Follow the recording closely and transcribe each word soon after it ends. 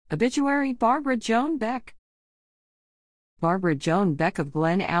Obituary: Barbara Joan Beck. Barbara Joan Beck of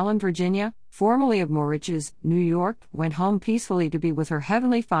Glen Allen, Virginia, formerly of Moriches, New York, went home peacefully to be with her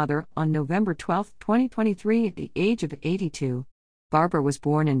Heavenly Father on November 12, 2023, at the age of 82. Barbara was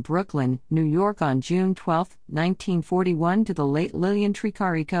born in Brooklyn, New York on June 12, 1941, to the late Lillian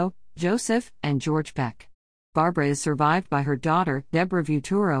Tricarico, Joseph, and George Beck. Barbara is survived by her daughter, Deborah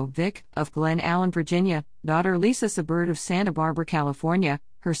Futuro Vick, of Glen Allen, Virginia, daughter Lisa Sabert of Santa Barbara, California,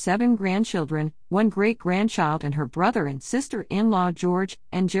 her 7 grandchildren, 1 great-grandchild, and her brother and sister-in-law George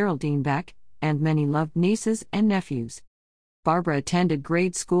and Geraldine Beck, and many loved nieces and nephews. Barbara attended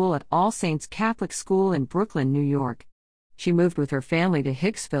grade school at All Saints Catholic School in Brooklyn, New York. She moved with her family to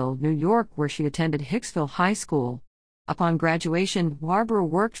Hicksville, New York, where she attended Hicksville High School. Upon graduation, Barbara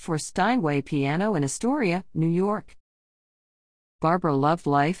worked for Steinway Piano in Astoria, New York. Barbara loved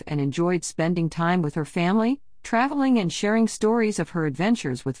life and enjoyed spending time with her family, traveling and sharing stories of her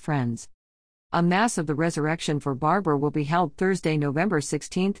adventures with friends. A Mass of the Resurrection for Barbara will be held Thursday, November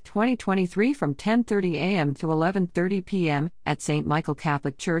 16, 2023 from 10:30 a.m. to 11:30 p.m. at St. Michael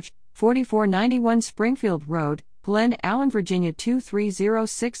Catholic Church, 4491 Springfield Road, Glen Allen, Virginia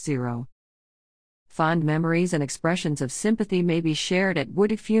 23060. Fond memories and expressions of sympathy may be shared at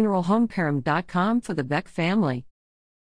woodyfuneralhomeparam.com for the Beck family.